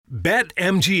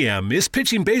BetMGM is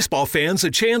pitching baseball fans a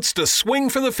chance to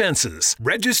swing for the fences.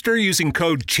 Register using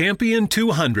code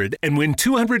CHAMPION200 and win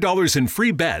 $200 in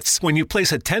free bets when you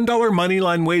place a $10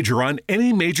 moneyline wager on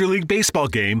any Major League Baseball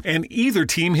game and either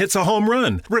team hits a home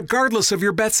run, regardless of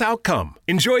your bet's outcome.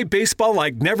 Enjoy baseball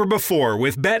like never before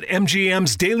with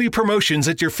BetMGM's daily promotions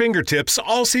at your fingertips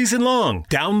all season long.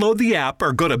 Download the app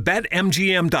or go to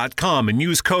BetMGM.com and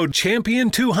use code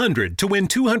CHAMPION200 to win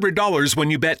 $200 when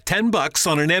you bet $10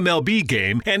 on an MLB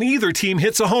game and either team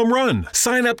hits a home run.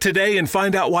 Sign up today and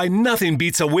find out why nothing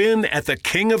beats a win at the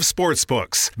King of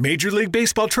Sportsbooks. Major League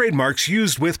Baseball trademarks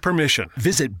used with permission.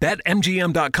 Visit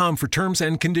BetMGM.com for terms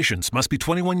and conditions. Must be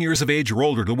 21 years of age or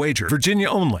older to wager. Virginia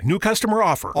only. New customer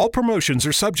offer. All promotions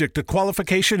are subject to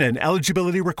qualification and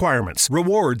eligibility requirements.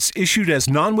 Rewards issued as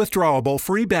non-withdrawable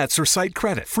free bets or site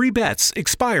credit. Free bets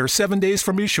expire 7 days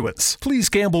from issuance. Please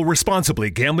gamble responsibly.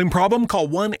 Gambling problem? Call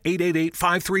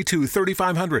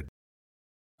 1-888-532-3500.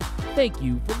 Thank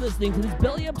you for listening to this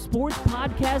Belly Up Sports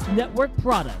Podcast Network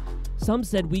product. Some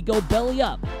said we go belly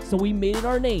up, so we made it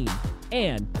our name,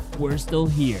 and we're still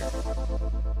here.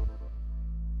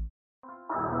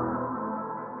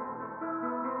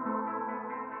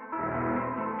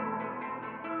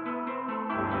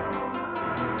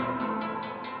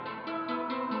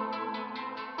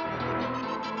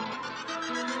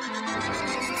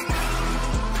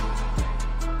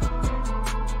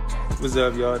 What's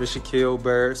up, y'all? This Shaquille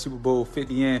Barrett, Super Bowl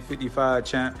 50 and 55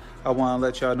 champ. I want to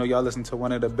let y'all know y'all listen to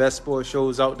one of the best sports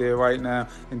shows out there right now.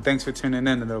 And thanks for tuning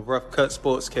in to the Rough Cut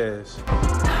Sportscast.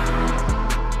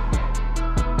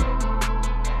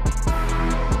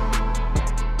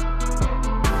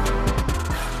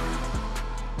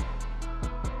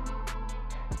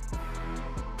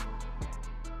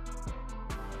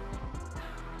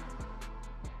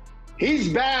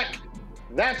 He's back.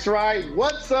 That's right.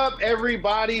 What's up,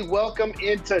 everybody? Welcome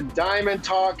into Diamond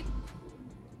Talk.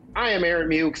 I am Aaron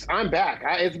Mukes. I'm back.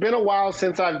 It's been a while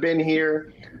since I've been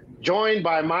here, joined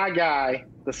by my guy,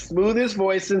 the smoothest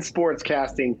voice in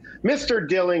sportscasting, Mr.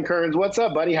 Dylan Kearns. What's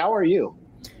up, buddy? How are you?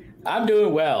 I'm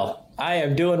doing well. I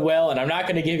am doing well, and I'm not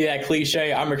going to give you that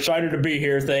cliche "I'm excited to be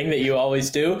here" thing that you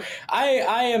always do.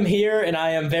 I am here, and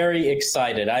I am very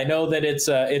excited. I know that it's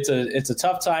a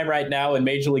tough time right now in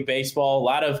Major League Baseball. A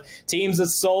lot of teams that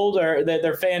sold or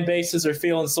their fan bases are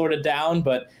feeling sort of down,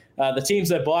 but the teams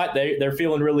that bought, they're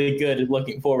feeling really good and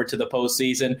looking forward to the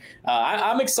postseason.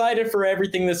 I'm excited for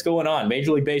everything that's going on.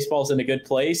 Major League Baseball is in a good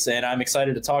place, and I'm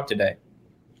excited to talk today.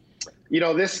 You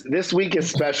know, this week is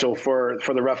special for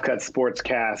the Rough Cut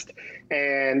Sportscast,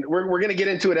 and we're going to get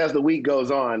into it as the week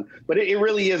goes on, but it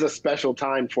really is a special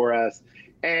time for us.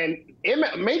 And in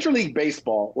Major League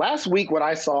Baseball, last week what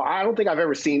I saw, I don't think I've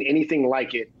ever seen anything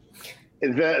like it.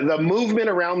 The movement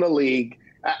around the league,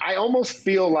 I almost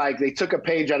feel like they took a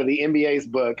page out of the NBA's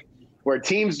book where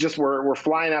teams just were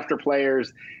flying after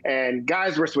players and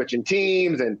guys were switching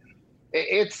teams, and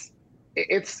it's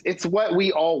what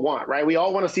we all want, right? We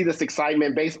all want to see this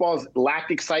excitement. Baseball's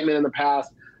lacked excitement in the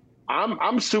past.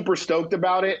 I'm super stoked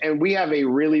about it, and we have a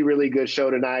really, really good show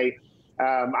tonight.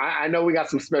 I know we got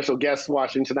some special guests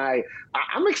watching tonight.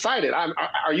 I'm excited.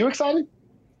 Are you excited?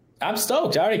 I'm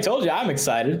stoked. I already told you I'm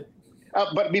excited.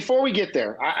 But before we get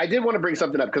there, I did want to bring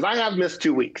something up because I have missed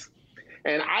 2 weeks,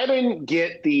 and I didn't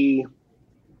get the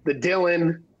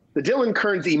Dylan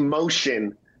Kearns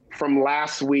emotion from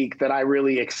last week that I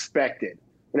really expected.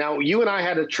 Now, you and I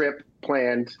had a trip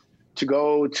planned to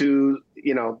go to,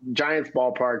 Giants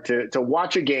ballpark to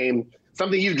watch a game,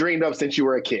 something you've dreamed of since you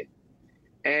were a kid.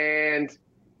 And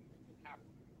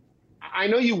I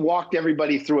know you walked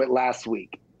everybody through it last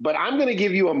week, but I'm going to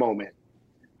give you a moment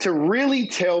to really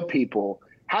tell people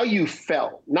how you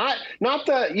felt. Not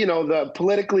the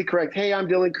politically correct, hey, I'm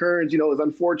Dylan Kearns, it was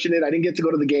unfortunate, I didn't get to go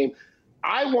to the game.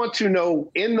 I want to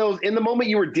know in the moment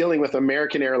you were dealing with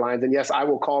American Airlines, and yes, I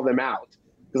will call them out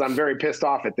because I'm very pissed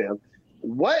off at them.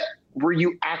 What were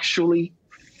you actually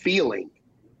feeling?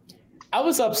 I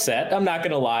was upset. I'm not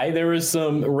going to lie. There was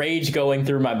some rage going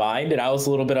through my mind, and I was a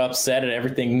little bit upset at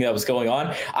everything that was going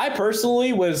on. I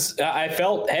personally I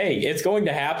felt, hey, it's going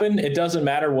to happen. It doesn't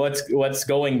matter what's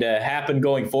going to happen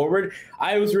going forward.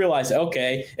 I was realizing,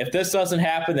 okay, if this doesn't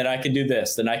happen, then I can do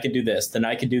this, then I can do this, then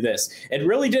I can do this. It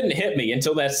really didn't hit me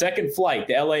until that second flight,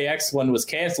 the LAX one, was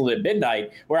canceled at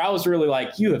midnight, where I was really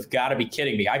like, you have got to be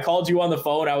kidding me. I called you on the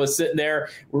phone. I was sitting there,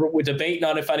 we're debating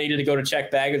on if I needed to go to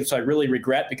check baggage, which I really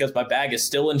regret because my bag is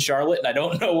still in Charlotte, and I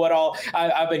don't know what all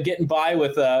I've been getting by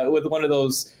with one of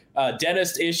those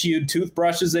dentist issued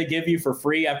toothbrushes they give you for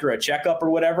free after a checkup or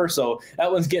whatever. So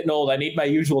that one's getting old. I need my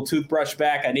usual toothbrush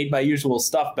back. I need my usual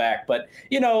stuff back. But,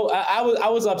 I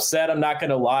was upset. I'm not going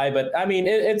to lie. But, I mean,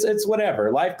 it's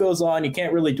whatever. Life goes on. You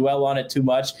can't really dwell on it too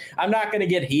much. I'm not going to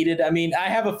get heated. I mean, I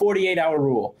have a 48-hour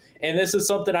rule. And this is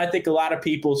something I think a lot of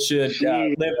people should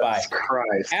live by.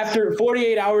 Christ. After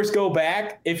 48 hours go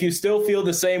back, if you still feel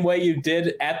the same way you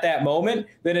did at that moment,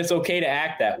 then it's okay to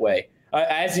act that way.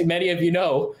 As many of you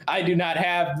know, I did not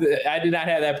have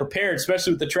that prepared,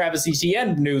 especially with the Travis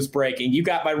Etienne news breaking. You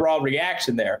got my raw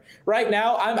reaction there. Right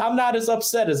now, I'm not as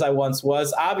upset as I once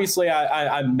was. Obviously,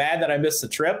 I'm mad that I missed the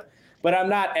trip, but I'm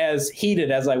not as heated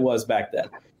as I was back then.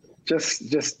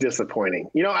 Just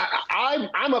disappointing.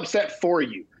 I'm upset for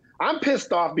you. I'm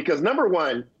pissed off because, number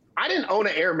one, I didn't own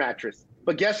an air mattress.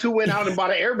 But guess who went out and bought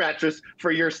an air mattress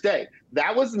for your stay?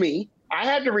 That was me. I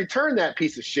had to return that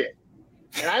piece of shit.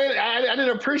 And I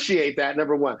didn't appreciate that,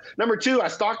 number one. Number two, I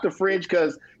stocked the fridge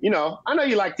because, I know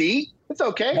you like to eat. It's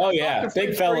okay. Oh, yeah.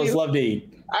 Big fellas love to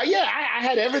eat. I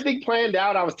had everything planned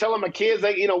out. I was telling my kids,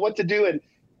 what to do and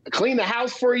clean the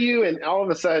house for you. And all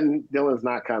of a sudden, Dylan's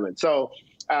not coming. So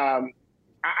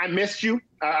I missed you.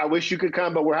 I wish you could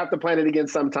come, but we'll have to plan it again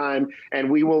sometime. And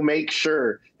we will make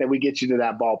sure that we get you to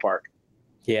that ballpark.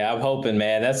 Yeah, I'm hoping,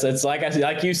 man. It's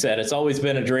like you said, it's always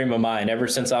been a dream of mine ever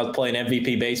since I was playing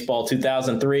MVP baseball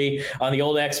 2003 on the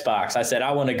old Xbox. I said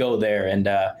I want to go there, and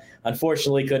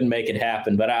unfortunately couldn't make it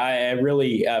happen. But I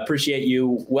really appreciate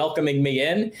you welcoming me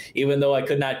in, even though I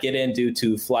could not get in due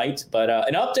to flight. But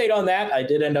an update on that, I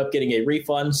did end up getting a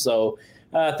refund, so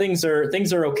things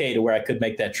are okay to where I could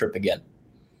make that trip again.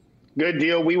 Good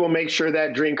deal. We will make sure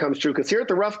that dream comes true because here at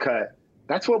the Rough Cut,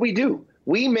 that's what we do.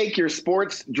 We make your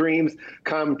sports dreams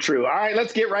come true. All right,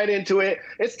 let's get right into it.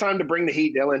 It's time to bring the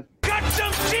heat, Dylan. Got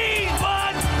some cheese,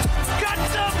 bud! Got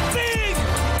some big,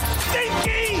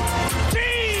 stinky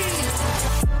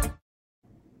cheese!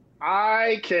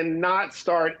 I cannot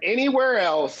start anywhere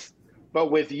else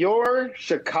but with your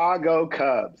Chicago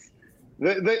Cubs.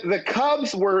 The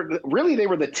Cubs were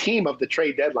the team of the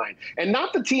trade deadline, and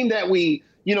not the team that we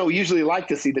usually like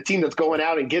to see, the team that's going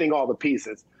out and getting all the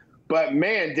pieces. But,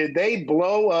 man, did they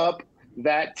blow up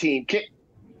that team.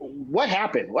 What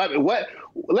happened?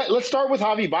 Let's start with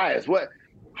Javi Baez.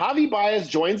 Javi Baez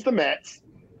joins the Mets.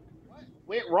 What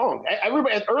went wrong?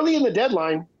 Everybody, early in the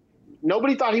deadline,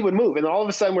 nobody thought he would move. And all of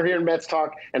a sudden we're hearing Mets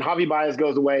talk, and Javi Baez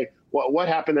goes away. What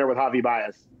happened there with Javi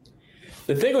Baez?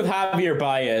 The thing with Javier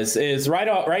Baez is right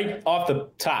off the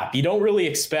top, you don't really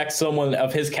expect someone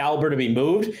of his caliber to be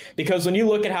moved because when you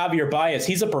look at Javier Baez,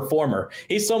 he's a performer.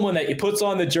 He's someone that he puts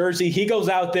on the jersey. He goes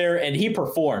out there and he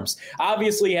performs.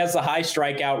 Obviously, he has the high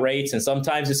strikeout rates, and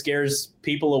sometimes it scares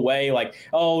people away like,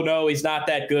 oh, no, he's not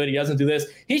that good. He doesn't do this.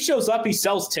 He shows up. He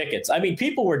sells tickets. I mean,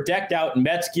 people were decked out in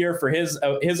Mets gear for his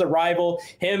arrival.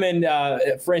 Him and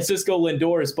Francisco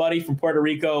Lindor, his buddy from Puerto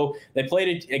Rico, they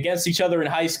played against each other in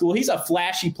high school. He's a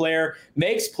flashy player,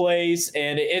 makes plays,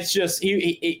 and it's just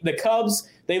the Cubs,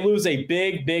 they lose a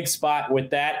big spot with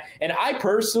that. And I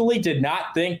personally did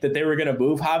not think that they were going to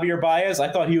move Javier Baez.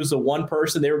 I thought he was the one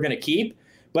person they were going to keep.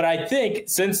 But I think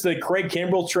since the Craig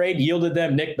Kimbrell trade yielded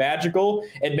them Nick Madrigal,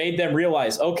 it made them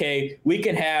realize, okay, we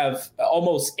can have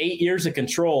almost 8 years of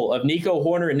control of Nico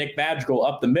Horner and Nick Madrigal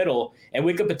up the middle, and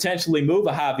we could potentially move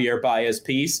a Javier Baez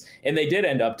piece, and they did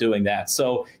end up doing that.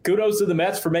 So kudos to the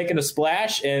Mets for making a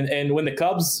splash, and when the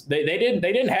Cubs, they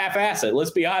didn't half-ass it.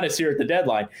 Let's be honest here at the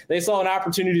deadline. They saw an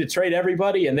opportunity to trade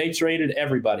everybody, and they traded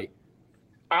everybody.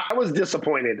 I was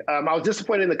disappointed. I was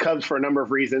disappointed in the Cubs for a number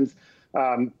of reasons.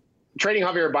 Trading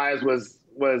Javier Baez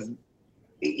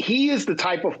he is the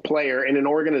type of player in an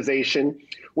organization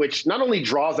which not only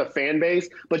draws a fan base,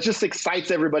 but just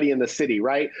excites everybody in the city,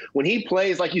 right? When he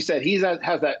plays, like you said,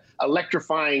 has that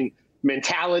electrifying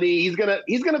mentality. He's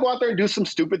gonna go out there and do some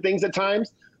stupid things at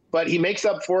times, but he makes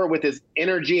up for it with his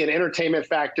energy and entertainment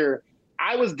factor.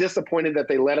 I was disappointed that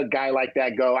they let a guy like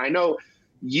that go. I know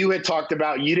you had talked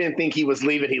about you didn't think he was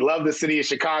leaving. He loved the city of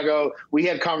Chicago. We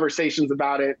had conversations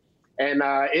about it. And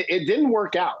it didn't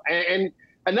work out. And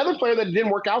another player that it didn't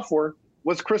work out for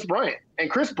was Chris Bryant. And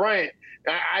Chris Bryant,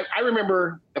 I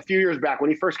remember a few years back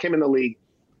when he first came in the league,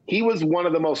 he was one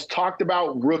of the most talked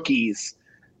about rookies.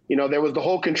 There was the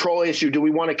whole control issue. Do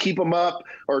we want to keep him up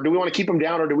or do we want to keep him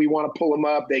down or do we want to pull him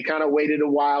up? They kind of waited a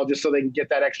while just so they can get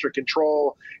that extra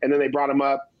control. And then they brought him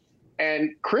up.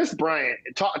 And Chris Bryant,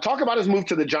 talk about his move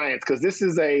to the Giants, because this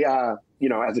is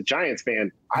as a Giants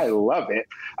fan, I love it.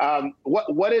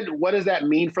 What does that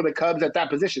mean for the Cubs at that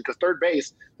position? Because third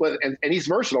base and he's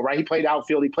versatile, right? He played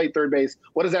outfield, he played third base.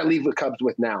 What does that leave the Cubs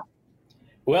with now?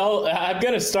 Well, I'm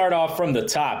going to start off from the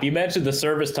top. You mentioned the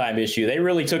service time issue. They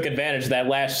really took advantage of that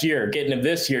last year, getting him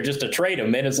this year just to trade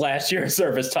him in his last year of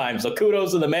service time. So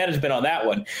kudos to the management on that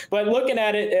one. But looking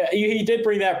at it, he did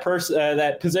bring that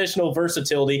that positional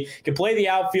versatility. Can play the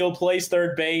outfield, plays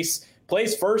third base,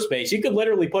 plays first base. You could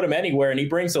literally put him anywhere, and he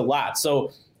brings a lot.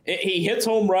 So he hits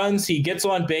home runs. He gets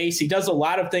on base. He does a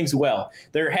lot of things well.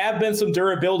 There have been some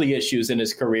durability issues in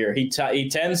his career. He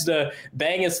tends to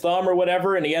bang his thumb or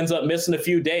whatever, and he ends up missing a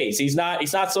few days. He's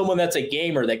not someone that's a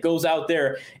gamer that goes out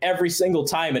there every single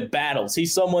time and battles.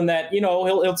 He's someone that,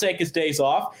 he'll take his days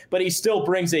off, but he still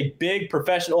brings a big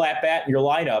professional at bat in your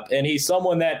lineup, and he's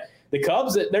someone that the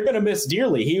Cubs, they're going to miss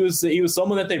dearly. He was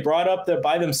someone that they brought up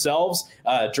by themselves,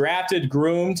 drafted,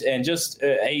 groomed, and just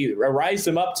raised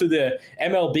him up to the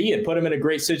MLB and put him in a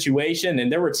great situation.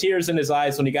 And there were tears in his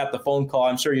eyes when he got the phone call.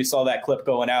 I'm sure you saw that clip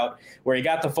going out where he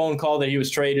got the phone call that he was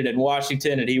traded in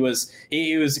Washington, and he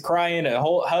was crying,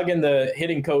 hugging the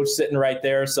hitting coach sitting right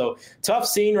there. So tough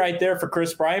scene right there for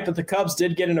Chris Bryant. But the Cubs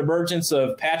did get an emergence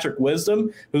of Patrick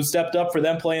Wisdom, who stepped up for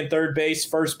them playing third base,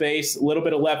 first base, a little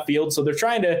bit of left field. So they're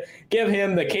trying to give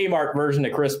him the Kmart version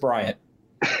of Chris Bryant.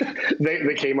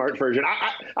 the Kmart version.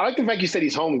 I like the fact you said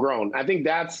he's homegrown. I think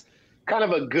that's kind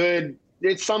of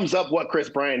it sums up what Chris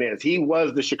Bryant is. He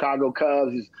was the Chicago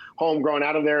Cubs. He's homegrown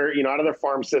out of their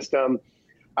farm system.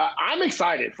 I'm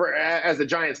excited as a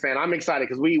Giants fan. I'm excited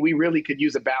because we really could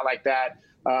use a bat like that.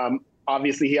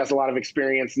 Obviously, he has a lot of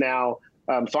experience now.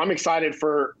 So I'm excited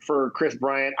for Chris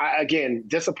Bryant. Again,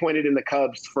 disappointed in the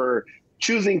Cubs for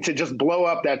choosing to just blow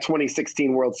up that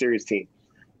 2016 World Series team.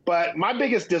 But my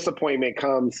biggest disappointment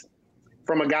comes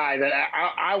from a guy that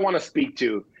I want to speak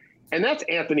to, and that's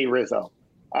Anthony Rizzo.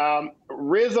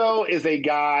 Rizzo is a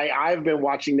guy I've been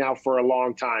watching now for a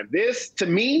long time. To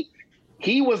me,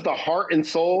 he was the heart and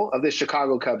soul of this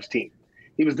Chicago Cubs team.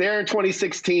 He was there in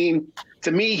 2016.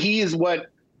 To me, he is what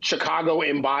Chicago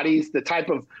embodies, the type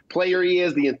of player he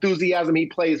is, the enthusiasm he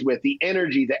plays with, the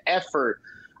energy, the effort.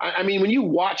 I mean, when you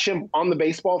watch him on the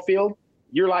baseball field,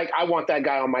 you're like, I want that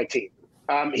guy on my team.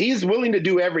 He's willing to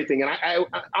do everything. And I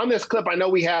on this clip, I know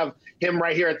we have him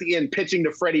right here at the end pitching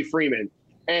to Freddie Freeman.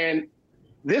 And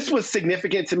this was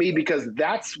significant to me because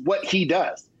that's what he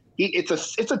does. It's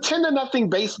a 10-0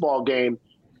 baseball game.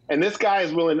 And this guy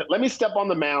is willing, let me step on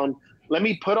the mound. Let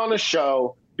me put on a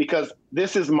show because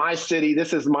this is my city.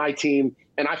 This is my team.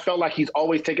 And I felt like he's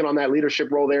always taken on that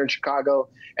leadership role there in Chicago.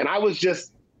 And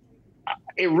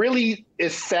it really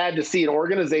is sad to see an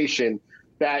organization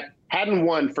that hadn't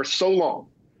won for so long.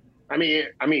 I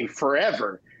mean,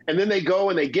 forever. And then they go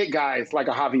and they get guys like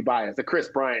a Javi Baez, a Chris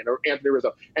Bryant, or Anthony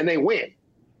Rizzo, and they win.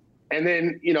 And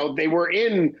then, they were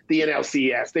in the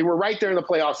NLCS. They were right there in the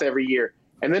playoffs every year.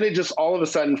 And then it just all of a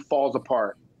sudden falls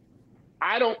apart.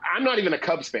 I'm not even a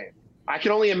Cubs fan. I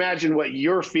can only imagine what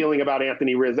you're feeling about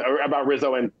Anthony Rizzo, or about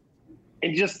Rizzo and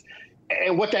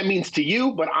what that means to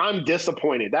you, but I'm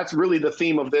disappointed. That's really the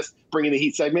theme of this Bringing the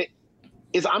Heat segment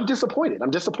is I'm disappointed.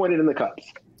 I'm disappointed in the Cubs.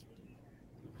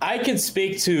 I can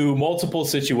speak to multiple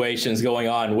situations going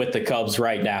on with the Cubs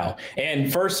right now.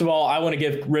 And first of all, I want to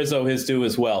give Rizzo his due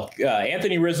as well.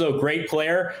 Anthony Rizzo, great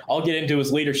player. I'll get into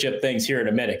his leadership things here in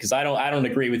a minute because I don't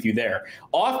agree with you there.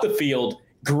 Off the field,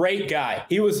 great guy.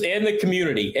 He was in the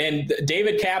community. And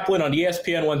David Kaplan on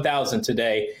ESPN 1000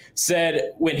 today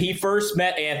said when he first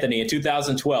met Anthony in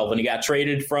 2012, when he got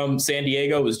traded from San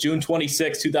Diego, it was June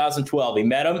 26, 2012. He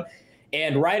met him.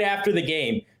 And right after the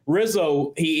game,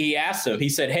 Rizzo, he asked him, he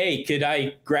said, hey, could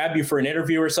I grab you for an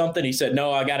interview or something? He said,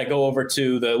 no, I got to go over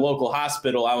to the local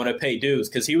hospital. I want to pay dues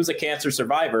because he was a cancer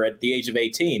survivor at the age of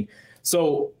 18.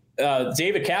 So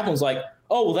David Kaplan's like,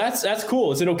 oh, well, that's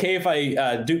cool. Is it okay if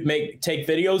I take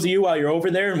videos of you while you're over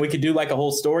there and we could do like a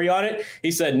whole story on it?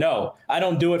 He said, no, I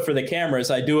don't do it for the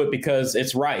cameras. I do it because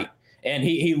it's right. And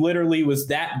he literally was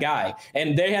that guy.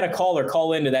 And they had a caller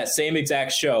call into that same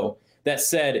exact show that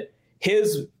said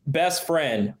his best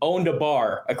friend owned a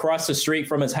bar across the street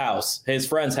from his house, his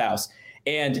friend's house.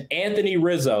 And Anthony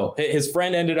Rizzo, his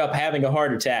friend ended up having a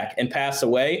heart attack and passed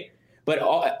away.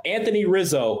 But Anthony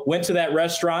Rizzo went to that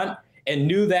restaurant and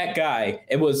knew that guy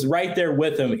and was right there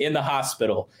with him in the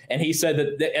hospital. And he said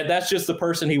that that's just the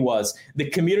person he was. The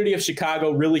community of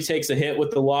Chicago really takes a hit with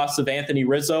the loss of Anthony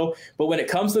Rizzo. But when it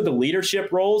comes to the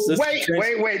leadership roles.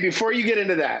 Wait. Before you get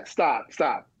into that,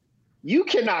 stop. You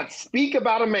cannot speak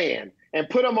about a man and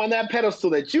put him on that pedestal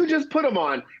that you just put him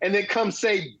on and then come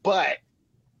say, but.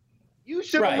 You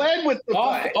should have led with the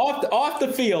off the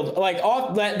field, like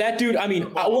off that dude. I mean,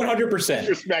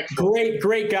 100%.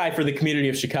 Great guy for the community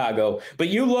of Chicago. But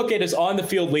you look at his on the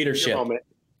field leadership.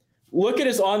 Look at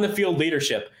his on the field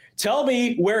leadership. Tell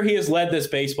me where he has led this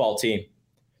baseball team.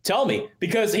 Tell me,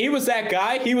 because he was that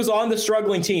guy. He was on the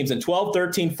struggling teams in 12,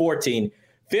 13, 14,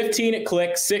 15 it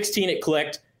clicked, 16 it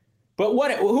clicked. But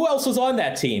who else was on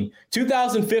that team?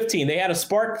 2015, they had a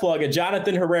spark plug at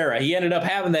Jonathan Herrera. He ended up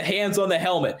having the hands on the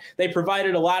helmet. They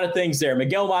provided a lot of things there.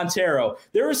 Miguel Montero.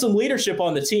 There was some leadership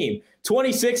on the team.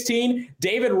 2016,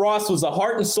 David Ross was the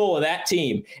heart and soul of that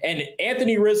team. And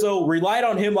Anthony Rizzo relied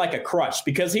on him like a crutch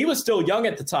because he was still young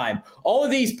at the time. All of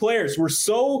these players were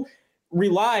so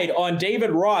relied on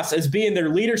David Ross as being their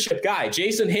leadership guy.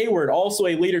 Jason Hayward, also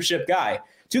a leadership guy.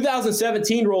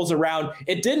 2017 rolls around,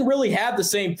 it didn't really have the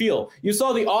same feel. You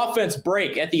saw the offense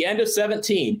break at the end of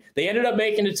 17. They ended up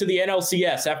making it to the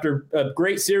NLCS after a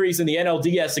great series in the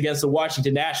NLDS against the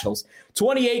Washington Nationals.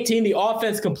 2018, the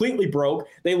offense completely broke.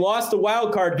 They lost the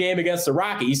wild card game against the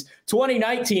Rockies.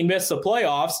 2019 missed the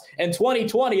playoffs. And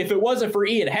 2020, if it wasn't for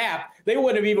Ian Happ, they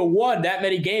wouldn't have even won that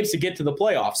many games to get to the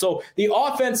playoffs. So the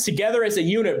offense together as a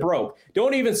unit broke.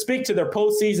 Don't even speak to their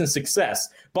postseason success.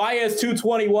 Baez,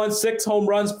 221, 6 home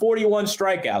runs, 41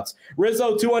 strikeouts.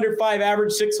 Rizzo, 205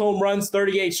 average, 6 home runs,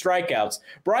 38 strikeouts.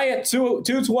 Bryant,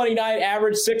 229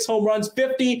 average, 6 home runs,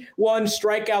 51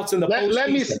 strikeouts in the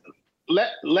postseason.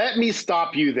 Let me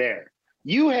stop you there.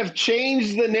 You have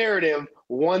changed the narrative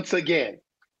once again.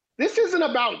 This isn't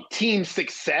about team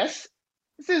success.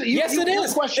 Yes, it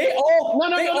is. Question.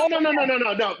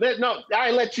 No.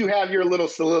 I let you have your little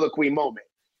soliloquy moment.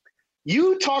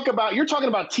 You're talking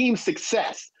about team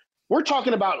success. We're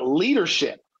talking about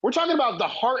leadership. We're talking about the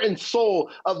heart and soul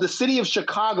of the city of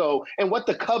Chicago and what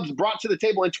the Cubs brought to the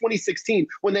table in 2016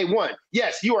 when they won.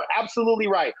 Yes, you are absolutely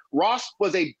right. Ross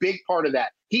was a big part of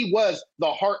that. He was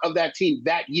the heart of that team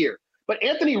that year. But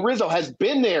Anthony Rizzo has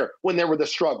been there when there were the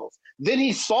struggles. Then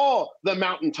he saw the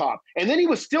mountaintop. And then he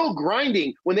was still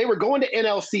grinding when they were going to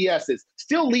NLCSs,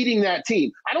 still leading that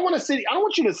team. I don't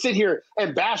want you to sit here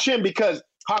and bash him because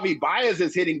Javi Baez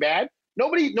is hitting bad.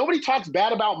 Nobody talks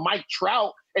bad about Mike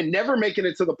Trout and never making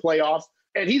it to the playoffs,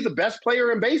 and he's the best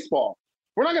player in baseball.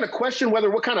 We're not going to question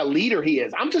what kind of leader he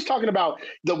is. I'm just talking about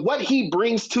what he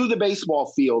brings to the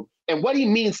baseball field and what he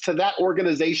means to that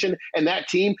organization and that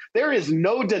team. There is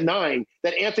no denying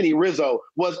that Anthony Rizzo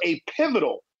was a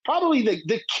pivotal, probably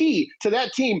the key to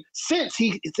that team since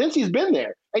he's been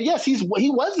there. And yes, he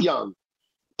was young,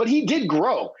 but he did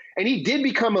grow and he did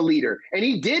become a leader and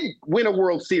he did win a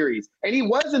World Series and he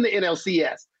was in the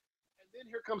NLCS.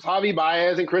 Here comes Javi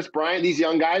Baez and Chris Bryant, these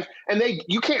young guys, and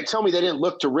you can't tell me they didn't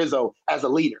look to Rizzo as a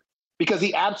leader because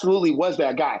he absolutely was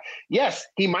that guy. Yes,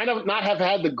 he might not have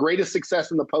had the greatest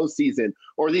success in the postseason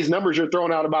or these numbers you're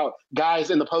throwing out about guys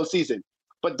in the postseason,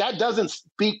 but that doesn't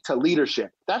speak to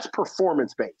leadership. That's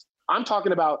performance-based. I'm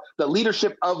talking about the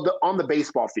leadership on the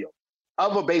baseball field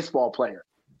of a baseball player.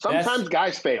 Sometimes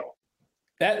guys fail.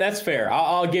 That's fair.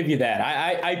 I'll give you that.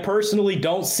 I personally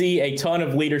don't see a ton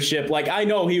of leadership. Like, I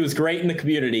know he was great in the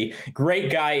community,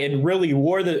 great guy, and really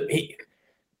wore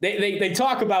they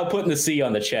talk about putting the C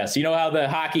on the chest. You know how the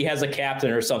hockey has a captain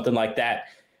or something like that.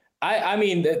 I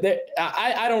mean,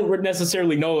 I don't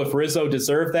necessarily know if Rizzo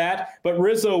deserved that, but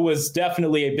Rizzo was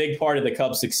definitely a big part of the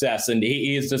Cubs' success, and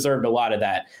he has deserved a lot of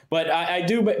that. But I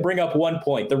do bring up one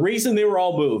point. The reason they were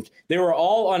all moved, they were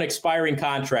all on expiring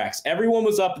contracts. Everyone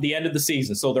was up at the end of the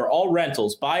season, so they're all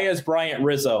rentals. Baez, Bryant,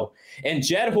 Rizzo. And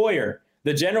Jed Hoyer,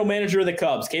 the general manager of the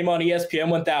Cubs, came on ESPN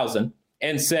 1000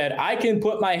 and said, I can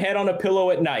put my head on a pillow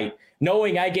at night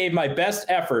knowing I gave my best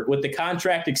effort with the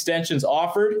contract extensions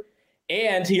offered.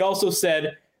 And he also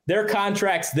said their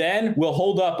contracts then will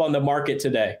hold up on the market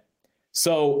today.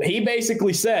 So he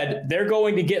basically said they're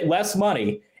going to get less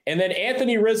money. And then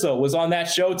Anthony Rizzo was on that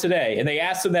show today, and they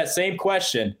asked him that same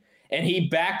question, and he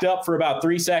backed up for about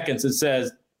 3 seconds and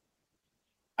says,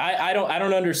 I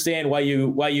don't understand why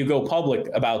you go public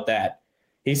about that.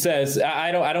 He says,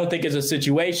 I don't think it's a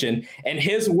situation. And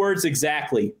his words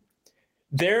exactly,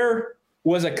 there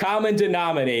was a common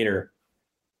denominator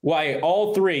why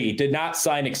all three did not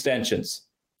sign extensions,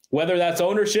 whether that's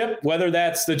ownership, whether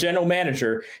that's the general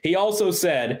manager. He also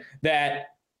said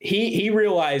that he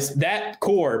realized that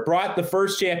core brought the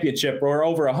first championship for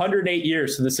over 108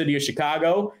 years to the city of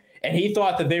Chicago, and he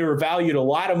thought that they were valued a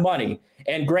lot of money.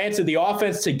 And granted, the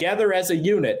offense together as a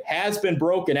unit has been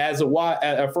broken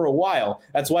for a while.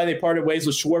 That's why they parted ways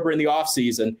with Schwarber in the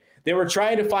offseason. They were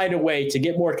trying to find a way to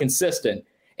get more consistent.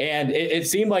 And it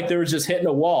seemed like they were just hitting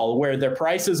a wall where their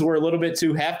prices were a little bit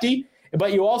too hefty.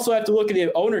 But you also have to look at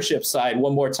the ownership side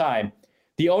one more time.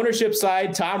 The ownership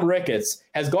side, Tom Ricketts,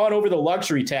 has gone over the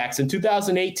luxury tax in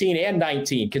 2018 and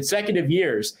 19 consecutive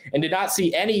years and did not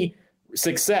see any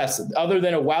success other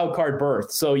than a wild card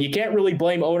berth. So you can't really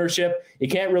blame ownership. You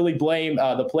can't really blame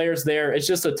the players there. It's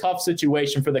just a tough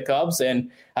situation for the Cubs.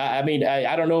 And I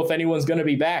don't know if anyone's going to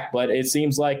be back, but it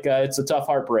seems like it's a tough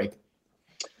heartbreak.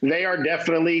 They are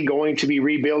definitely going to be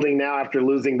rebuilding now after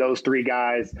losing those three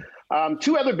guys.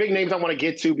 Two other big names I want to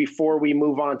get to before we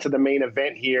move on to the main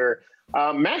event here.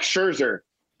 Max Scherzer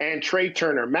and Trey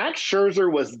Turner. Max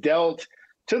Scherzer was dealt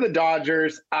to the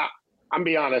Dodgers. I'm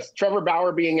be honest, Trevor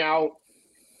Bauer being out,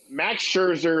 Max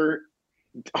Scherzer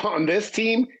on this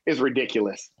team is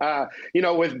ridiculous.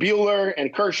 With Buehler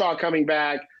and Kershaw coming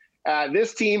back,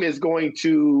 this team is going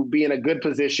to be in a good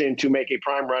position to make a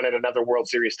prime run at another World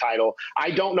Series title.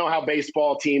 I don't know how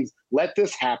baseball teams let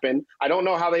this happen. I don't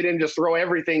know how they didn't just throw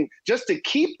everything just to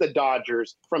keep the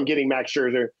Dodgers from getting Max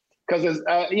Scherzer, because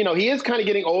he is kind of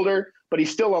getting older, but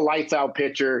he's still a lights out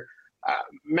pitcher.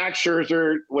 Max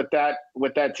Scherzer with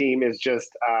that team is just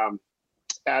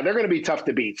they're going to be tough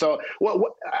to beat. So what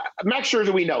Max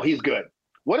Scherzer, we know he's good.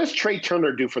 What does Trey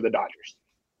Turner do for the Dodgers?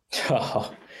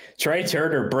 Oh, Trey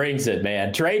Turner brings it,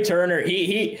 man. Trey Turner,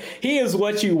 he is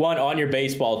what you want on your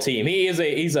baseball team. He's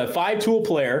a 5-tool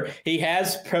player. He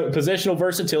has positional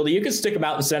versatility. You can stick him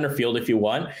out in center field if you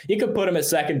want. You could put him at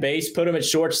second base, put him at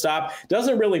shortstop.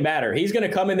 Doesn't really matter. He's going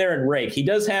to come in there and rake. He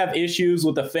does have issues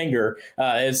with the finger.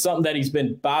 It's something that he's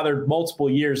been bothered multiple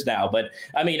years now. But,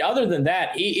 other than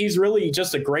that, he's really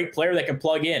just a great player that can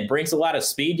plug in, brings a lot of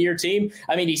speed to your team.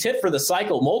 He's hit for the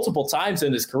cycle multiple times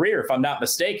in his career, if I'm not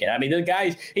mistaken. The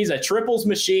guy, he's a triples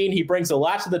machine. He brings a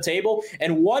lot to the table.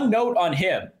 And one note on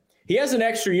him, he has an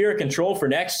extra year of control for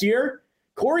next year.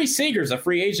 Corey Seager's a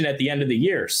free agent at the end of the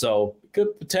year, so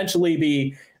could potentially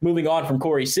be moving on from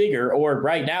Corey Seager, or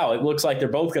right now it looks like they're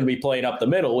both going to be playing up the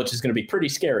middle, which is going to be pretty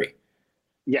scary.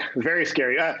 Yeah, very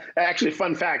scary. Actually,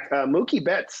 fun fact, Mookie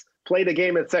Betts played a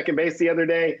game at second base the other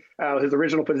day, his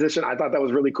original position. I thought that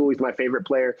was really cool. He's my favorite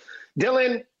player.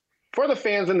 Dylan, for the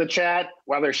fans in the chat,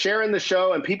 while they're sharing the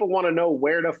show and people want to know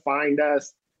where to find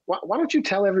us, why don't you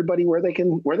tell everybody where they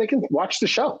can watch the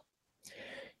show?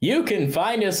 You can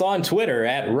find us on Twitter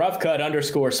at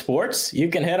roughcut_sports. You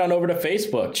can head on over to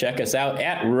Facebook. Check us out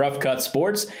at Rough Cut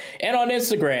Sports, and on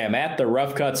Instagram at the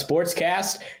Rough Cut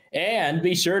Sportscast. And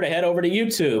be sure to head over to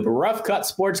YouTube, Rough Cut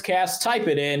Sportscast, type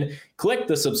it in, click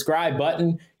the subscribe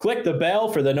button, click the bell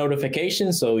for the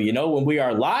notification so you know when we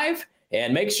are live,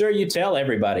 and make sure you tell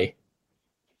everybody.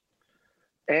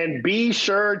 And be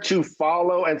sure to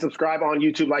follow and subscribe on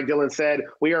YouTube. Like Dylan said,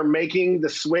 we are making the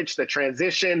switch, the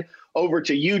transition over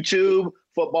to YouTube.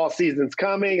 Football season's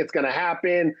coming. It's going to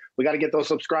happen. We got to get those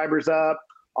subscribers up.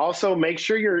 Also, make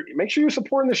sure you're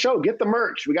supporting the show. Get the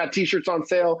merch. We got T-shirts on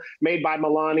sale made by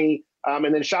Milani.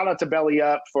 And then shout out to Belly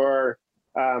Up for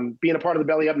being a part of the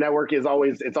Belly Up Network. It's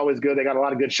always good. They got a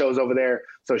lot of good shows over there.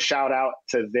 So shout out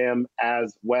to them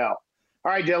as well.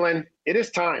 All right, Dylan, it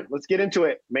is time. Let's get into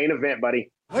it. Main event, buddy.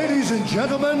 Ladies and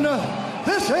gentlemen,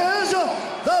 this is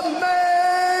the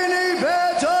main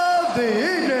event of the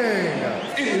evening.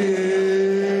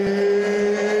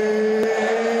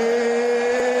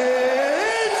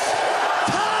 It's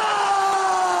time!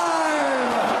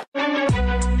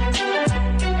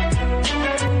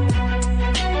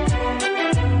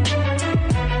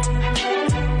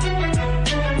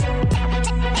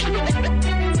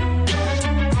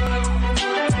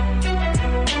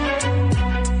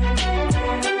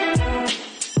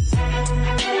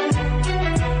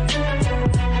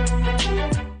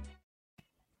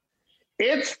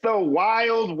 It's the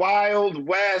wild, wild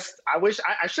west. I wish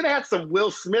I should have had some Will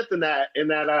Smith in that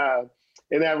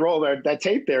role there. That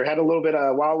tape there had a little bit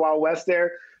of Wild Wild West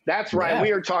there. That's right. Yeah.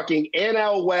 We are talking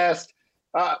NL West.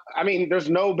 There's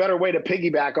no better way to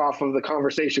piggyback off of the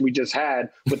conversation we just had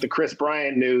with the Chris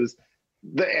Bryant news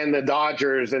and the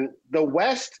Dodgers. And the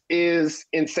West is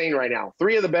insane right now.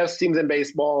 3 of the best teams in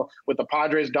baseball with the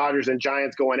Padres, Dodgers, and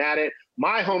Giants going at it.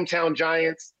 My hometown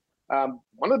Giants, one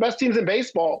of the best teams in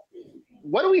baseball.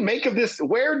 What do we make of this?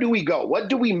 Where do we go? What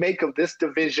do we make of this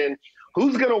division?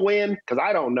 Who's going to win? Because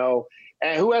I don't know.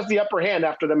 And who has the upper hand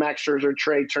after the Max Scherzer,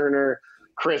 Trey Turner,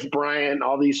 Chris Bryant,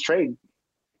 all these trades?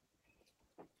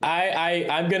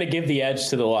 I'm going to give the edge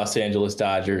to the Los Angeles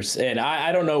Dodgers, and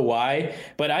I don't know why,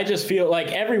 but I just feel like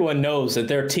everyone knows that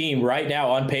their team right now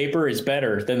on paper is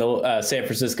better than the San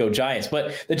Francisco Giants,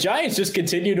 but the Giants just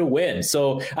continue to win.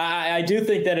 So I do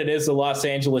think that it is the Los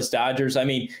Angeles Dodgers.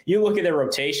 You look at their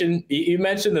rotation, you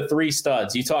mentioned the 3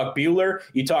 studs. You talk Buehler,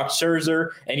 you talk Scherzer,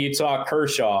 and you talk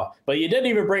Kershaw, but you didn't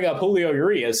even bring up Julio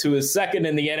Urias, who is second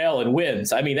in the NL and wins.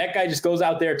 That guy just goes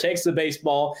out there, takes the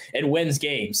baseball, and wins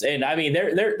games. And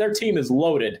their team is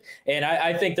loaded. And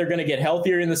I think they're going to get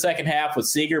healthier in the second half with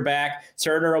Seager back.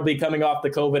 Turner will be coming off the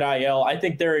COVID IL. I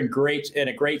think they're in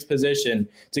a great position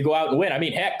to go out and win. I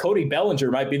mean, heck, Cody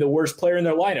Bellinger might be the worst player in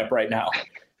their lineup right now.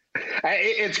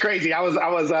 It's crazy. I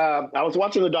was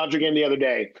watching the Dodger game the other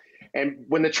day, and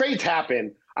when the trades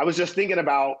happened, I was just thinking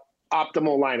about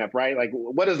optimal lineup, right? Like,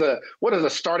 what does a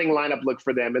starting lineup look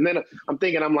for them? And then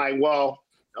I'm like, well,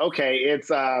 okay, it's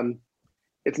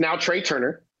now Trey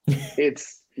Turner,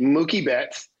 it's Mookie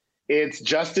Betts, it's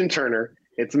Justin Turner,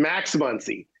 it's Max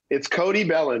Muncy, it's Cody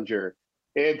Bellinger,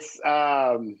 it's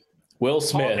Will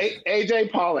Smith,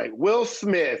 AJ Pollock, Will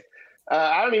Smith.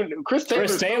 I don't even. Chris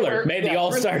Taylor made the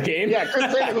All-Star game. Yeah,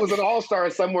 Chris Taylor, who was an All-Star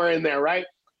somewhere in there, right?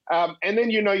 And then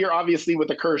you're obviously with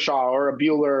a Kershaw or a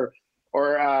Bueller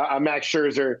or a Max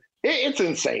Scherzer. It's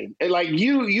insane. Like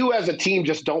you as a team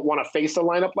just don't want to face a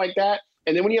lineup like that.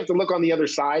 And then when you have to look on the other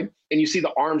side and you see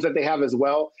the arms that they have as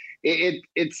well,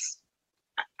 it's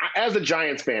as a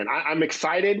Giants fan, I'm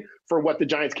excited for what the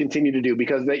Giants continue to do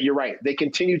because you're right. They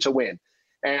continue to win.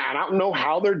 And I don't know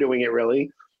how they're doing it really.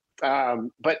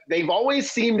 But they've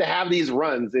always seemed to have these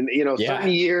runs in, certain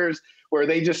years where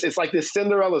it's like this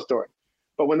Cinderella story.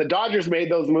 But when the Dodgers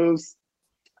made those moves,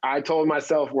 I told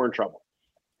myself we're in trouble.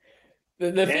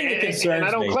 The thing that concerns me, and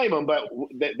I don't claim them, but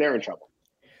they're in trouble.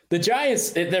 The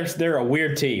Giants, they're a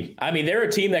weird team. I mean, they're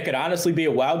a team that could honestly be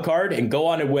a wild card and go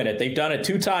on and win it. They've done it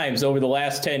 2 times over the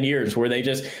last 10 years where they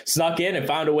just snuck in and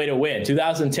found a way to win,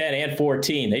 2010 and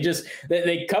 14.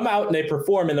 They come out and they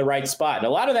perform in the right spot. And a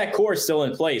lot of that core is still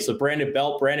in place with Brandon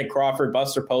Belt, Brandon Crawford,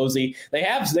 Buster Posey.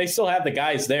 They still have the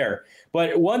guys there.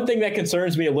 But one thing that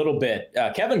concerns me a little bit,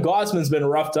 Kevin Gausman's been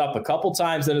roughed up a couple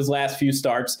times in his last few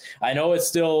starts. I know it's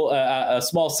still a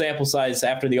small sample size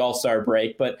after the All-Star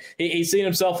break, but he's seen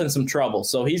himself in some trouble.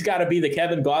 So he's got to be the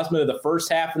Kevin Gausman of the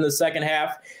first half and the second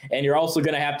half. And you're also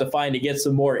going to have to find to get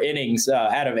some more innings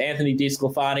out of Anthony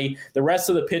DeSclafani. The rest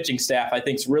of the pitching staff, I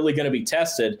think, is really going to be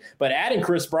tested. But adding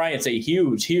Chris Bryant's a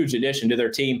huge, huge addition to their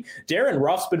team. Darren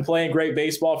Ruff's been playing great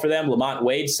baseball for them. Lamont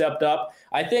Wade stepped up.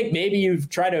 I think maybe you've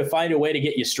tried to find a way to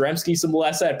get Yastrzemski some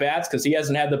less at-bats because he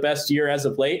hasn't had the best year as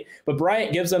of late. But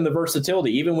Bryant gives them the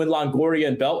versatility. Even when Longoria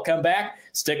and Belt come back,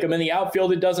 stick him in the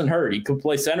outfield, it doesn't hurt. He could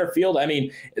play center field. I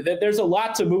mean, there's a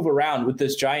lot to move around with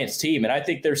this Giants team, and I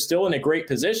think they're still in a great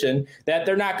position that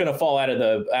they're not going to fall out of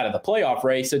the playoff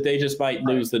race, that they just might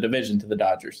lose the division to the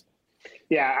Dodgers.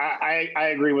 Yeah, I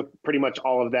agree with pretty much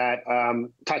all of that.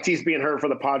 Tatis being hurt for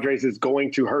the Padres is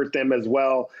going to hurt them as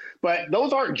well. But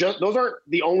those aren't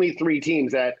the only 3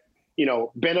 teams that,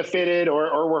 benefited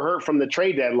or were hurt from the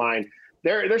trade deadline.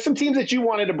 There's some teams that you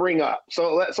wanted to bring up.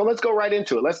 So let's go right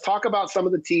into it. Let's talk about some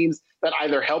of the teams that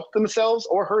either helped themselves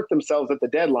or hurt themselves at the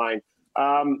deadline.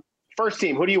 First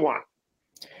team, who do you want?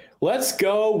 Let's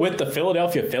go with the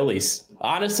Philadelphia Phillies.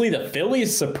 Honestly, the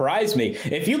Phillies surprised me.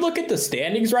 If you look at the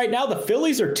standings right now, the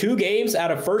Phillies are 2 games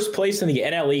out of first place in the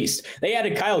NL East. They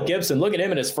added Kyle Gibson. Look at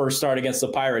him in his first start against the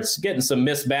Pirates, getting some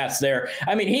missed bats there.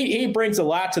 I mean, he brings a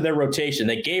lot to their rotation.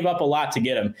 They gave up a lot to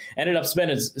get him. Ended up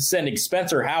sending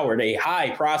Spencer Howard, a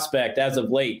high prospect as of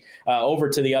late, over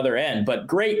to the other end. But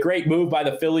great move by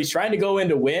the Phillies, trying to go in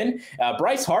to win.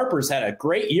 Bryce Harper's had a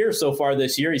great year so far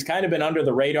this year. He's kind of been under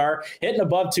the radar, hitting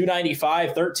above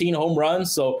 295, 13 home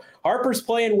runs. So Harper's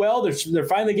playing well. They're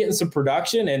finally getting some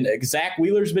production, and Zach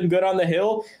Wheeler's been good on the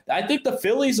hill. I think the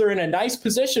Phillies are in a nice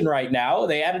position right now.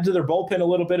 They added to their bullpen a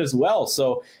little bit as well.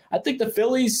 So I think the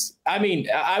Phillies,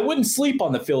 I wouldn't sleep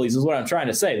on the Phillies is what I'm trying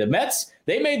to say. The Mets,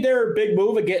 they made their big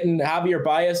move of getting Javier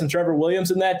Baez and Trevor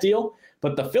Williams in that deal,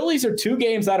 but the Phillies are 2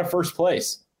 games out of first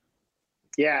place.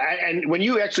 Yeah, and when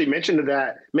you actually mentioned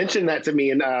that to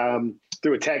me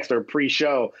through a text or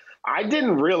pre-show, I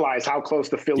didn't realize how close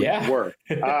the Phillies were,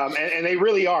 and they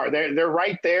really are. They're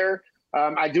right there.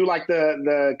 I do like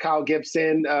the Kyle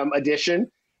Gibson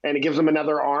addition, and it gives them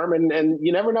another arm. And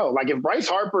you never know. Like if Bryce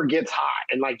Harper gets hot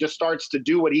and just starts to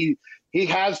do what he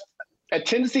has a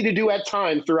tendency to do at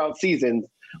times throughout seasons,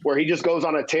 where he just goes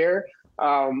on a tear,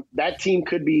 that team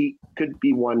could be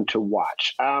one to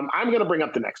watch. I'm going to bring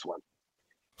up the next one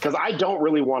because I don't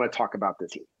really want to talk about this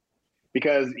team.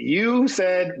 Because you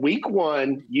said week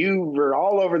 1, you were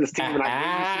all over this team, and I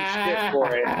gave you some shit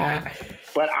for it.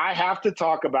 But I have to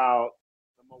talk about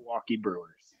the Milwaukee Brewers.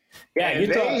 Yeah,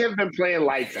 they have been playing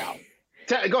lights out.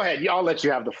 Go ahead. I'll let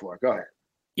you have the floor. Go ahead.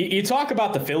 You talk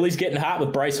about the Phillies getting hot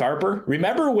with Bryce Harper.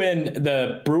 Remember when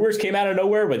the Brewers came out of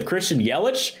nowhere with Christian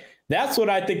Yelich? That's what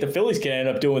I think the Phillies can end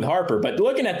up doing with Harper. But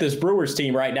looking at this Brewers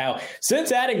team right now,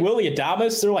 since adding Willy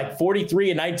Adames, they're like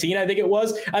 43-19, I think it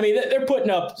was. I mean, they're putting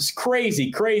up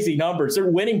crazy, crazy numbers.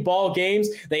 They're winning ball games.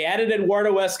 They added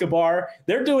Eduardo Escobar.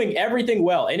 They're doing everything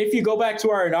well. And if you go back to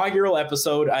our inaugural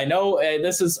episode, I know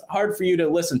this is hard for you to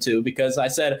listen to because I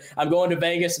said, I'm going to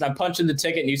Vegas and I'm punching the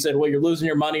ticket. And you said, well, you're losing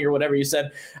your money or whatever you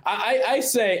said. I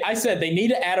said they need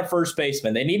to add a first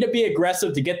baseman. They need to be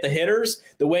aggressive to get the hitters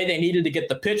the way they needed to get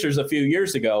the pitchers a few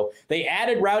years ago. They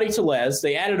added Rowdy Tellez.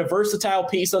 They added a versatile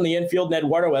piece on the infield in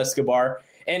Eduardo Escobar.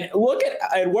 And look at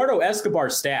Eduardo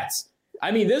Escobar's stats.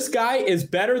 I mean, this guy is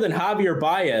better than Javier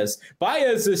Baez.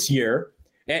 Baez this year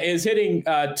is hitting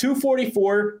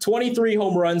 244, 23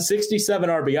 home runs, 67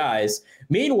 RBIs.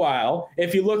 Meanwhile,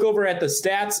 if you look over at the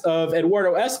stats of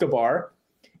Eduardo Escobar,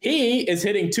 he is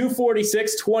hitting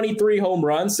 246, 23 home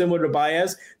runs, similar to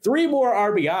Baez, 3 more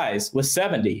RBIs with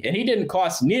 70. And he didn't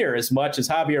cost near as much as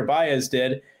Javier Baez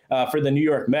did for the New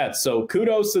York Mets. So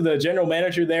kudos to the general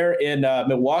manager there in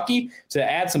Milwaukee to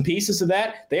add some pieces to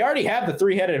that. They already have the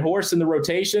 3-headed horse in the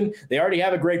rotation. They already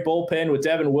have a great bullpen with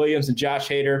Devin Williams and Josh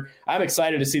Hader. I'm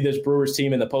excited to see this Brewers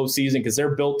team in the postseason because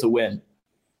they're built to win.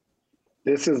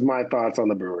 This is my thoughts on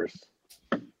the Brewers.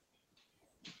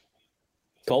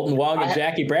 Colton Wong and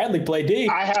Jackie Bradley play D.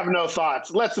 I have no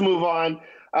thoughts. Let's move on.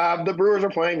 The Brewers are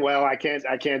playing well. I can't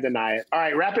deny it. All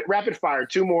right, rapid fire.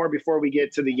 2 more before we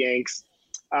get to the Yanks.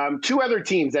 2 other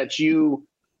teams that you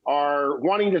are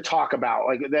wanting to talk about,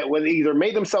 like that whether either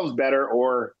made themselves better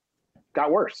or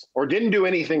got worse or didn't do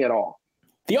anything at all.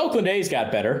 The Oakland A's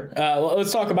got better.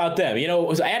 Let's talk about them. You know, it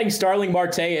was adding Starling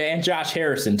Marte and Josh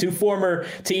Harrison, 2 former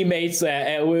teammates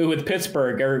with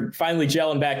Pittsburgh, are finally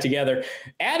gelling back together.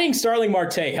 Adding Starling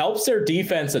Marte helps their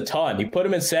defense a ton. You put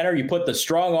him in center. You put the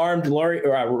strong-armed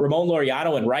Ramon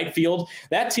Laureano in right field.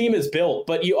 That team is built.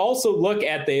 But you also look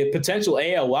at the potential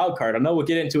AL wildcard. I know we'll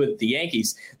get into it with the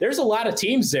Yankees. There's a lot of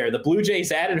teams there. The Blue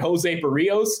Jays added Jose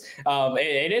Barrios.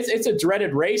 It's a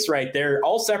dreaded race right there,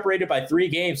 all separated by 3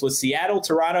 games with Seattle,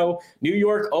 Toronto, New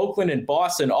York, Oakland, and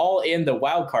Boston all in the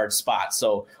wild card spot.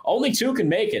 So only 2 can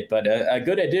make it, but a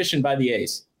good addition by the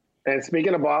A's. And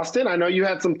speaking of Boston, I know you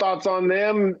had some thoughts on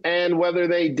them and whether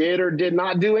they did or did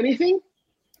not do anything.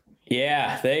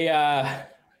 Yeah,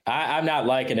 I'm not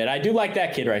liking it. I do like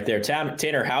that kid right there,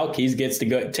 Tanner Houck. He gets to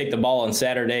go take the ball on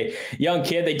Saturday. Young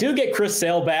kid. They do get Chris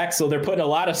Sale back, so they're putting a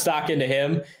lot of stock into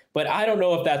him. But I don't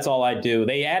know if that's all I do.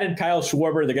 They added Kyle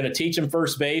Schwarber. They're going to teach him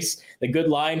first base. The good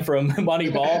line from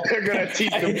Moneyball. They're going to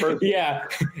teach him first base. Yeah,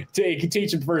 you can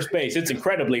teach him first base. It's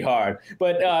incredibly hard.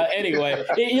 But anyway,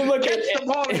 you look catch the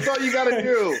ball. That's all you got to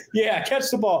do. Yeah, catch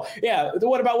the ball. Yeah,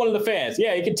 what about one of the fans?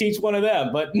 Yeah, you can teach one of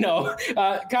them. But no,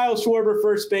 Kyle Schwarber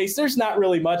first base. There's not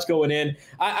really much going in.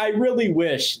 I really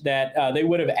wish that they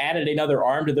would have added another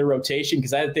arm to their rotation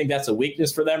because I think that's a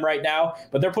weakness for them right now.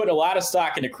 But they're putting a lot of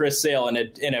stock into Chris Sale in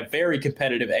a very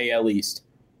competitive AL East.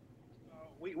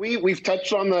 We've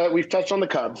touched on the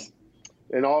Cubs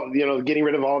and all, getting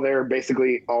rid of all of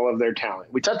their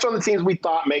talent. We touched on the teams we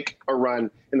thought make a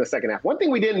run in the second half. One thing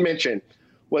we didn't mention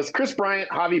was Chris Bryant,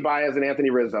 Javi Baez, and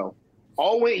Anthony Rizzo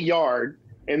all went yard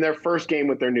in their first game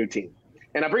with their new team.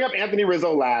 And I bring up Anthony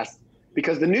Rizzo last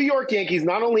because the New York Yankees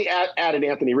not only added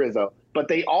Anthony Rizzo, but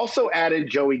they also added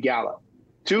Joey Gallo.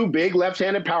 2 big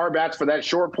left-handed power bats for that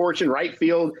short porch in right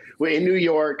field in New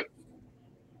York.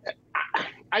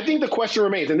 I think the question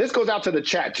remains, and this goes out to the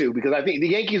chat too, because I think the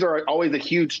Yankees are always a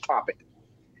huge topic.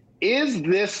 Is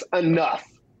this enough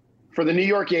for the New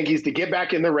York Yankees to get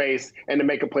back in the race and to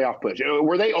make a playoff push?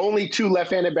 Were they only 2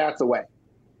 left-handed bats away?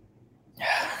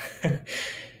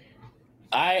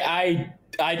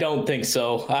 I don't think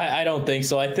so. I don't think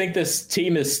so. I think this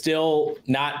team is still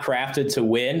not crafted to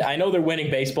win. I know they're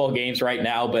winning baseball games right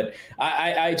now, but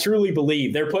I truly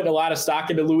believe they're putting a lot of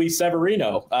stock into Luis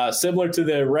Severino, similar to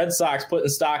the Red Sox putting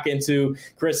stock into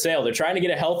Chris Sale. They're trying to get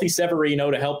a healthy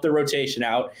Severino to help their rotation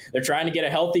out. They're trying to get a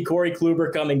healthy Corey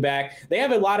Kluber coming back. They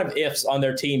have a lot of ifs on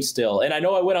their team still. And I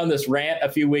know I went on this rant a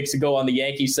few weeks ago on the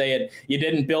Yankees saying you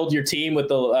didn't build your team with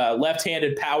the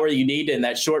left-handed power you need in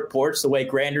that short porch the way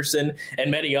Granderson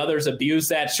and many others abuse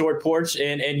that short porch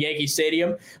in Yankee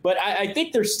Stadium. But I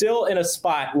think they're still in a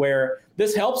spot where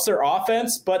this helps their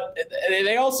offense, but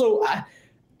they also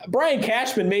Brian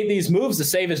Cashman made these moves to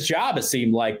save his job, it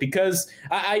seemed like, because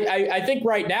I think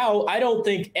right now, I don't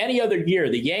think any other year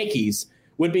the Yankees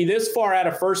would be this far out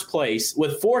of first place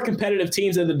with 4 competitive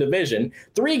teams in the division,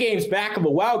 3 games back of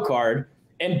a wild card,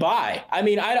 and bye. I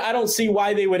mean, I don't see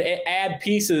why they would add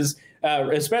pieces,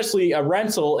 especially a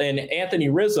rental in Anthony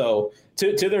Rizzo,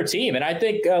 to their team. And I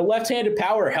think left-handed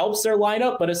power helps their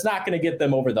lineup, but it's not going to get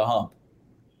them over the hump.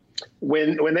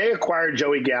 when they acquired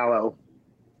Joey Gallo,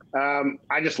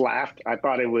 I just laughed. I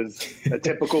thought it was a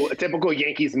typical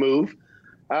Yankees move.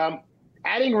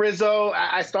 Adding Rizzo,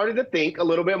 I started to think a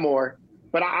little bit more,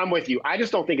 but I'm with you. I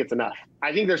just don't think it's enough.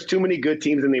 I think there's too many good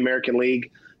teams in the American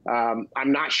League. I'm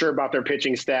not sure about their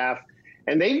pitching staff,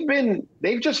 and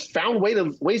they've just found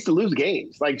ways to lose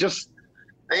games. Like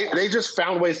they just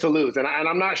found ways to lose, and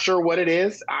I'm not sure what it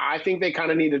is. I think they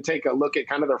kind of need to take a look at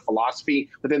kind of their philosophy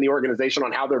within the organization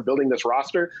on how they're building this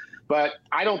roster. But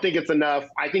I don't think it's enough.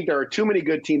 I think there are too many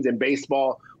good teams in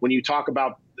baseball when you talk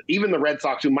about even the Red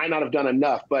Sox, who might not have done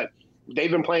enough, but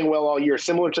they've been playing well all year,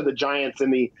 similar to the Giants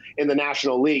in the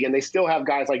National League, and they still have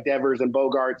guys like Devers and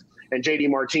Bogarts and JD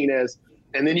Martinez.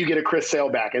 And then you get a Chris Sale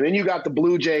back, and then you got the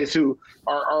Blue Jays, who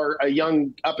are a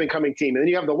young up-and-coming team, and then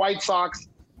you have the White Sox.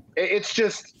 It's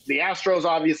just the Astros,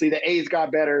 obviously. The A's got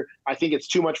better. I think it's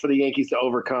too much for the Yankees to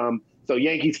overcome. So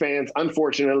Yankees fans,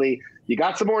 unfortunately, you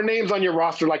got some more names on your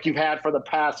roster like you've had for the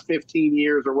past 15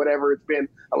 years or whatever it's been,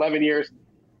 11 years,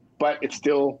 but it's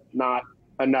still not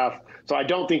enough. So I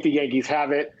don't think the Yankees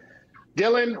have it.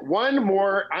 Dylan, one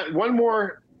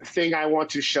more thing I want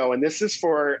to show, and this is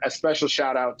for a special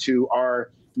shout out to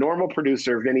our normal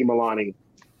producer, Vinny Milani.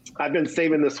 I've been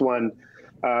saving this one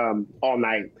all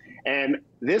night. And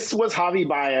this was Javi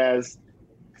Baez,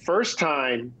 first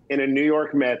time in a New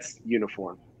York Mets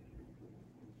uniform.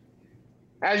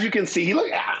 As you can see, he looks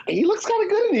kind of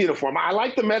good in the uniform. I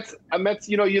like the Mets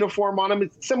uniform on him.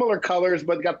 It's similar colors,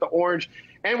 but got the orange.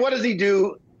 And what does he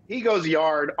do? He goes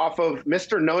yard off of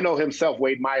Mr. No-No himself,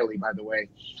 Wade Miley, by the way.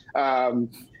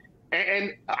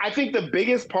 And I think the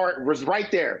biggest part was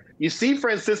right there. You see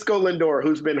Francisco Lindor,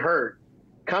 who's been hurt,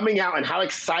 coming out and how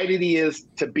excited he is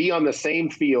to be on the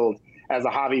same field as a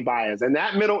Javi Baez. And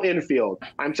that middle infield,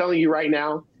 I'm telling you right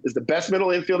now, is the best middle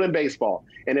infield in baseball.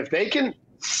 And if they can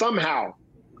somehow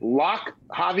lock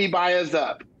Javi Baez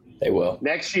up, they will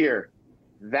next year,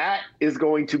 that is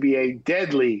going to be a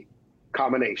deadly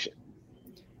combination.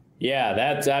 Yeah,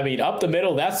 up the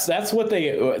middle. That's what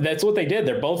they did.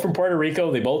 They're both from Puerto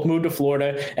Rico. They both moved to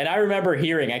Florida. And I remember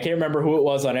hearing, I can't remember who it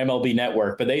was on MLB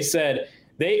Network, but they said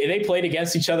they played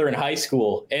against each other in high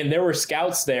school, and there were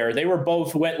scouts there. They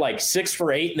went like 6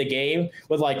 for 8 in the game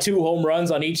with like 2 home runs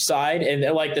on each side. And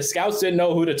like the scouts didn't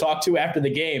know who to talk to after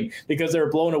the game because they were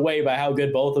blown away by how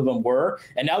good both of them were.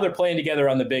 And now they're playing together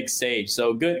on the big stage.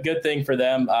 So good thing for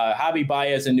them. Javi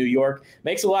Baez in New York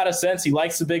makes a lot of sense. He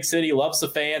likes the big city, loves the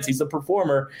fans. He's a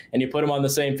performer, and you put him on the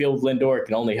same field with Lindor, it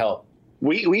can only help.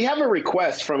 We have a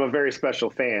request from a very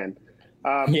special fan.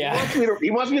 He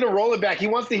wants me to roll it back. He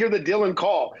wants to hear the Dylan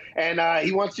call, and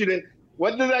he wants you to.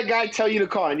 What did that guy tell you to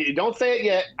call? And you don't say it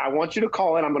yet. I want you to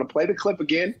call it. I'm going to play the clip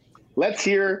again. Let's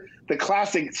hear the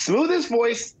classic, smoothest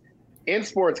voice in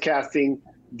sportscasting,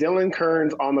 Dylan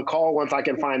Kearns on the call. Once I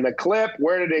can find the clip,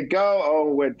 where did it go?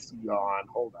 Oh, it's gone.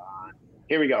 Hold on.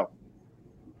 Here we go.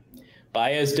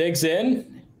 Baez digs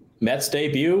in. Mets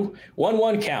debut.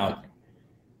 1-1 count.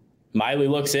 Miley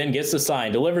looks in, gets the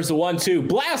sign, delivers the 1-2,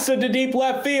 blasted to deep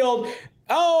left field.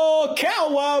 Oh,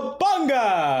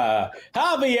 cowabunga!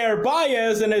 Javier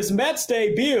Baez in his Mets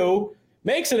debut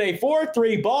makes it a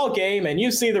 4-3 ball game, and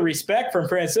you see the respect from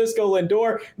Francisco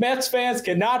Lindor. Mets fans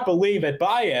cannot believe it.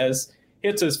 Baez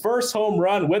hits his first home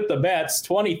run with the Mets,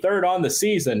 23rd on the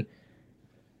season.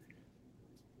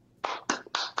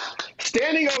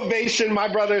 Standing ovation, my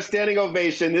brother, standing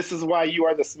ovation. This is why you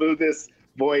are the smoothest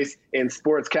voice in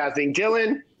sportscasting.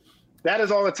 Dylan, that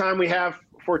is all the time we have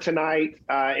for tonight.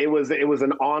 It was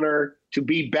an honor to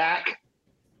be back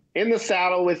in the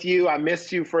saddle with you. I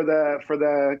missed you for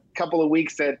the couple of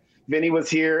weeks that Vinny was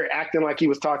here acting like he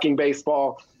was talking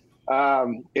baseball.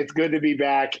 It's good to be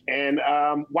back. And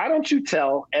why don't you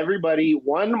tell everybody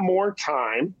one more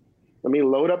time, let me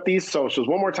load up these socials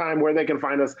one more time, where they can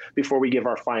find us before we give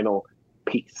our final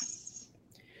piece.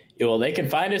 Well, they can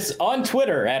find us on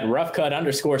Twitter at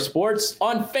roughcut_sports,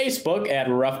 on Facebook at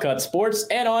roughcut sports,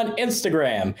 and on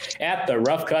Instagram at the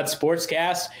Rough Cut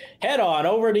Sportscast. Head on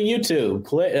over to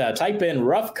YouTube, type in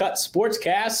Rough Cut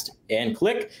Sportscast, and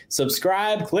click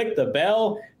subscribe, click the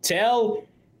bell, tell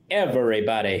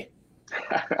everybody.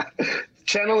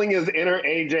 Channeling his inner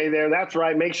AJ there. That's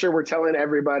right. Make sure we're telling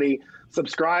everybody,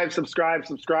 subscribe.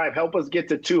 Help us get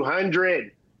to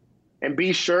 200, and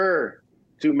be sure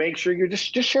to make sure you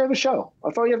just share the show.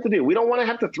 That's all you have to do. We don't want to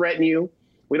have to threaten you.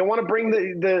 We don't want to bring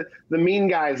the mean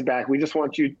guys back. We just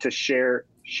want you to share,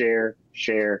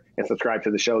 and subscribe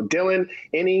to the show. Dylan,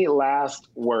 any last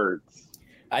words?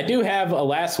 I do have a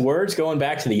last words going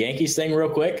back to the Yankees thing real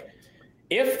quick.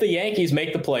 If the Yankees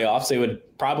make the playoffs, they would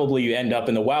probably end up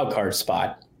in the wild card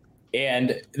spot.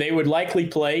 And they would likely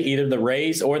play either the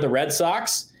Rays or the Red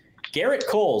Sox. Garrett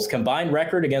Cole's combined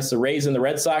record against the Rays and the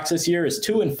Red Sox this year is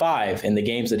 2-5 in the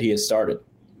games that he has started.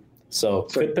 So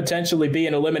could potentially be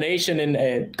an elimination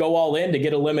and go all in to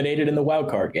get eliminated in the wild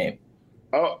card game.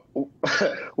 Oh,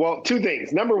 well, two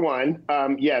things. Number one,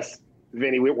 yes,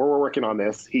 Vinny, we're working on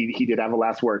this. He did have a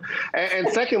last word. And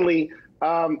secondly,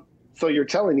 so you're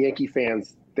telling Yankee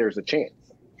fans there's a chance.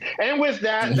 And with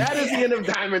that, that is the end of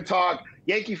Diamond Talk.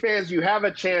 Yankee fans, you have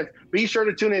a chance. Be sure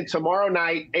to tune in tomorrow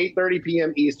night, 8:30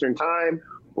 p.m. Eastern Time,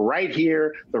 right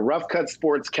here, the Rough Cut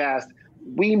Sportscast.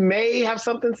 We may have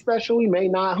something special. We may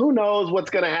not. Who knows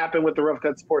what's going to happen with the Rough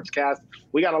Cut Sportscast.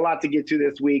 We got a lot to get to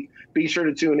this week. Be sure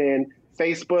to tune in.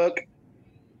 Facebook,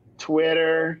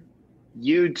 Twitter,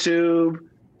 YouTube.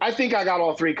 I think I got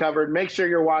all three covered. Make sure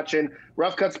you're watching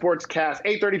Rough Cut Sportscast,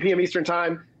 8:30 p.m. Eastern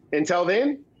Time. Until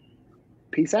then,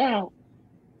 peace out.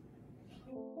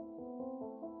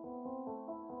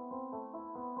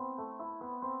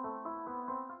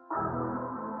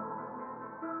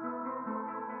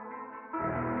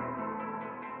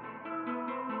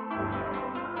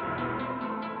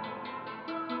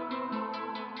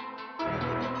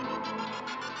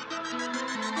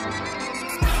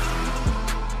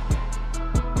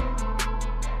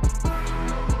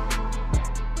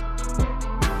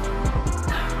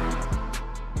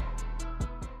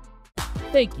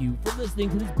 Thank you for listening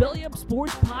to this Belly Up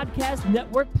Sports Podcast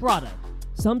Network product.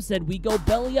 Some said we go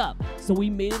belly up, so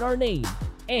we made it our name,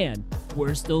 and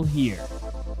we're still here.